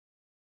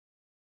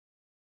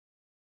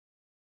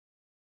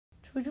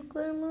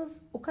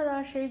Çocuklarımız o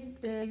kadar şey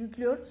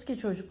yüklüyoruz ki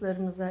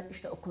çocuklarımıza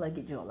işte okula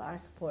gidiyorlar,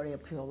 spor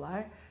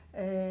yapıyorlar.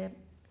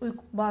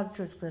 Bazı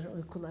çocukların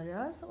uykuları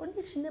az. Onun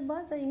için de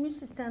bazen immün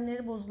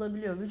sistemleri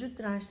bozulabiliyor, vücut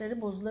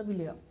dirençleri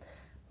bozulabiliyor.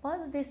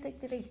 Bazı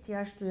desteklere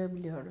ihtiyaç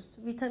duyabiliyoruz.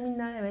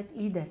 Vitaminler evet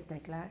iyi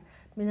destekler,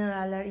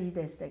 mineraller iyi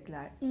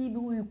destekler, iyi bir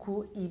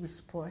uyku, iyi bir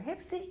spor.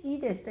 Hepsi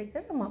iyi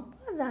destekler ama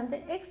bazen de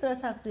ekstra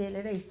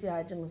takviyelere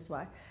ihtiyacımız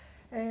var.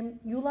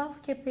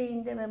 Yulaf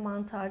kepeğinde ve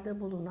mantarda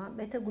bulunan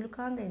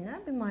beta-glukan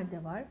denilen bir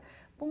madde var.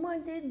 Bu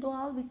madde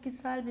doğal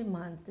bitkisel bir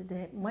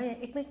madde,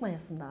 ekmek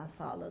mayasından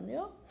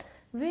sağlanıyor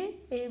ve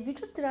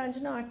vücut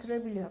direncini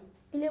artırabiliyor.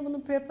 İle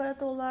bunu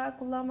preparat olarak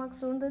kullanmak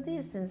zorunda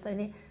değilsiniz.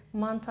 Hani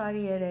mantar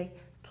yiyerek,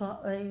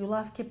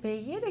 yulaf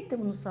kepeği yiyerek de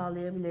bunu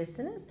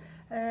sağlayabilirsiniz.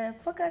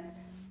 Fakat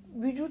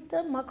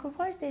vücutta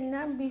makrofaj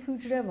denilen bir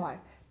hücre var.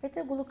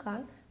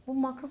 Beta-glukan bu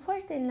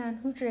makrofaj denilen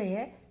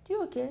hücreye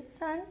diyor ki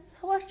sen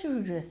savaşçı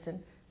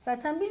hücresin.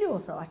 Zaten biliyor o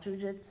savaşçı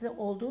hücresi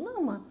olduğunu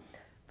ama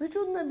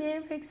vücudunda bir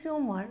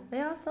enfeksiyon var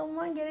veya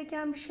savunman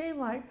gereken bir şey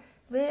var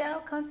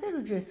veya kanser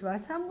hücresi var.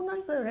 Sen buna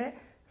göre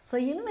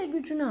sayını ve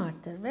gücünü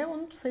arttır ve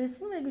onun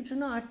sayısını ve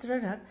gücünü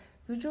arttırarak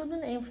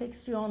vücudun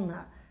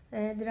enfeksiyonla,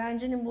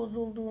 direncinin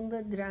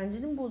bozulduğunda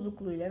direncinin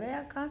bozukluğuyla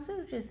veya kanser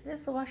hücresiyle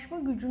savaşma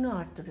gücünü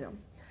arttırıyor.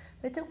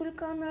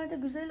 Beta-glukanlarda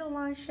güzel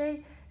olan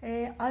şey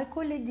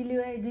alkolle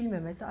dilüye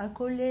edilmemesi,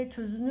 alkolle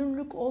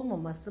çözünürlük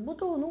olmaması. Bu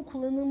da onun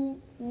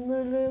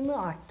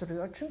kullanılırlığını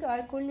arttırıyor. Çünkü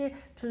alkolle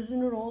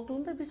çözünür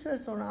olduğunda bir süre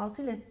sonra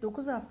 6 ile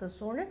 9 hafta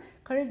sonra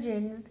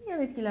karaciğerinizde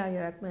yan etkiler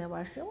yaratmaya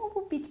başlıyor. Ama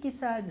bu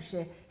bitkisel bir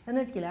şey. Yan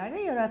etkiler de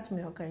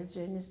yaratmıyor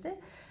karaciğerinizde.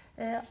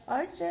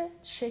 Ayrıca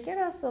şeker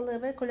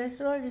hastalığı ve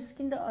kolesterol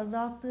riskini de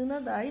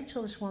azalttığına dair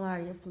çalışmalar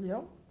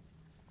yapılıyor.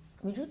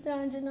 Vücut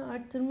direncini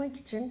arttırmak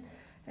için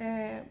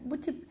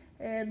bu tip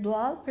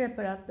doğal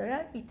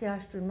preparatlara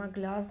ihtiyaç duymak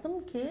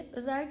lazım ki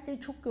özellikle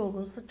çok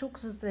yorgunsa, çok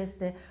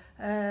stresli,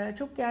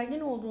 çok gergin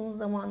olduğunuz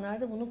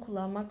zamanlarda bunu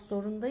kullanmak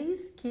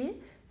zorundayız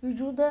ki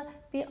vücuda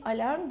bir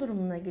alarm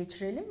durumuna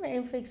geçirelim ve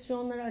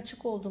enfeksiyonlara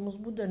açık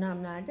olduğumuz bu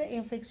dönemlerde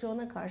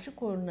enfeksiyona karşı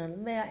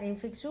korunalım veya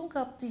enfeksiyon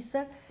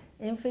kaptıysak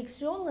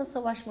enfeksiyonla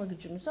savaşma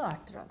gücümüzü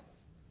arttıralım.